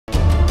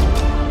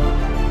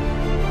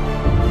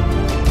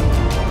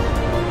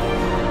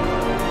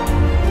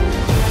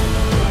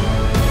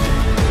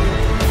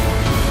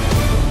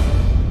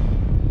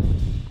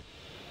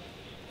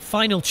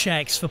Final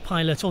checks for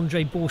pilot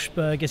Andre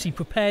Borschberg as he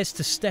prepares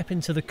to step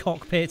into the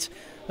cockpit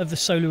of the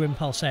Solar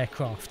Impulse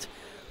aircraft.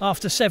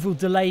 After several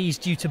delays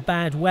due to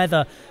bad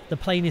weather, the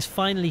plane is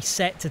finally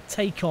set to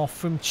take off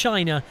from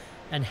China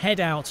and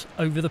head out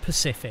over the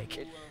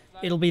Pacific.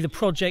 It'll be the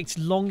project's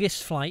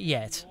longest flight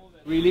yet.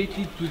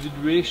 Related to the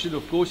duration,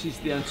 of course, is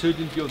the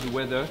uncertainty of the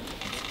weather,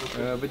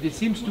 but it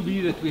seems to be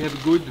that we have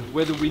a good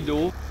weather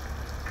window.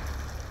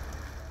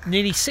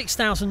 Nearly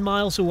 6,000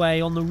 miles away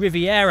on the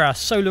Riviera,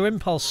 Solar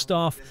Impulse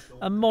staff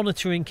are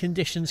monitoring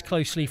conditions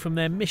closely from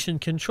their mission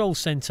control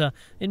centre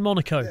in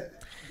Monaco.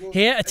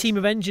 Here, a team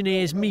of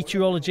engineers,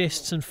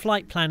 meteorologists and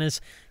flight planners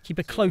keep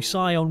a close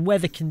eye on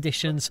weather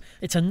conditions.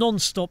 It's a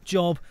non-stop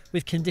job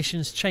with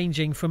conditions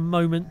changing from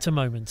moment to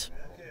moment.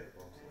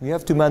 We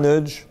have to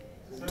manage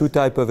two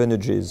types of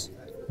energies,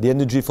 the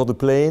energy for the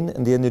plane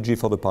and the energy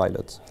for the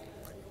pilot.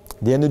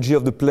 The energy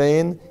of the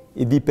plane,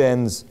 it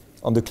depends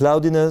on the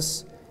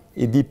cloudiness,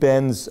 it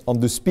depends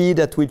on the speed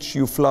at which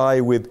you fly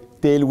with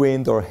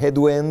tailwind or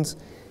headwind,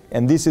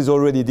 and this is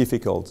already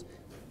difficult.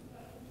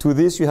 To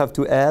this you have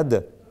to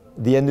add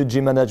the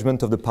energy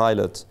management of the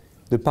pilot.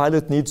 The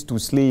pilot needs to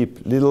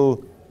sleep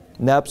little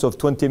naps of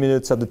 20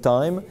 minutes at a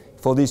time.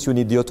 For this you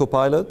need the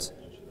autopilot,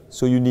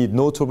 so you need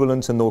no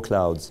turbulence and no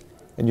clouds.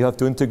 And you have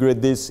to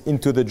integrate this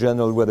into the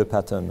general weather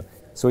pattern.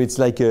 So it's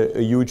like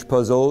a huge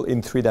puzzle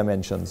in 3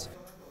 dimensions.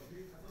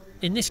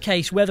 In this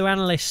case, weather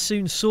analysts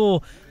soon saw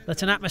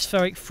that an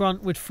atmospheric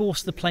front would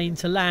force the plane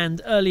to land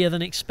earlier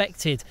than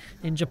expected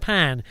in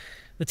Japan.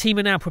 The team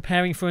are now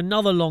preparing for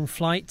another long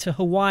flight to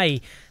Hawaii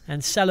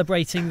and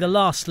celebrating the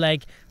last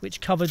leg, which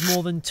covered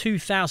more than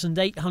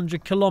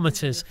 2,800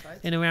 kilometres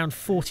in around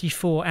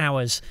 44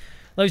 hours.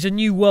 Those are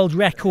new world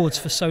records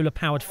for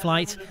solar-powered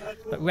flight,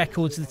 but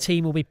records the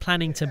team will be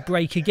planning to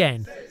break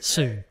again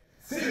soon.